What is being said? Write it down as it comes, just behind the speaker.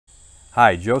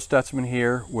Hi, Joe Stutzman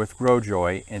here with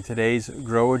GrowJoy, and today's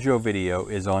Grow with Joe video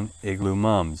is on Igloo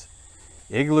Mums.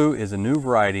 Igloo is a new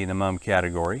variety in the mum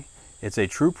category. It's a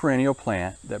true perennial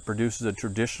plant that produces a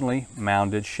traditionally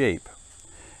mounded shape.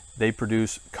 They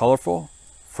produce colorful,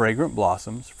 fragrant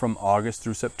blossoms from August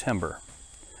through September.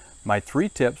 My 3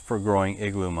 tips for growing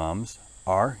Igloo Mums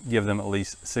are: give them at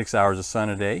least 6 hours of sun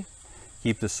a day,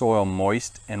 keep the soil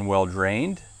moist and well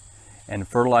drained, and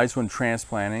fertilize when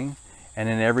transplanting, and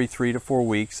then every 3 to 4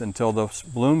 weeks until the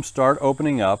blooms start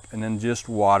opening up, and then just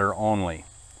water only.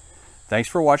 Thanks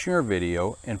for watching our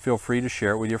video, and feel free to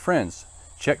share it with your friends.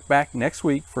 Check back next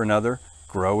week for another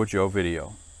Grow with Joe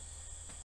video.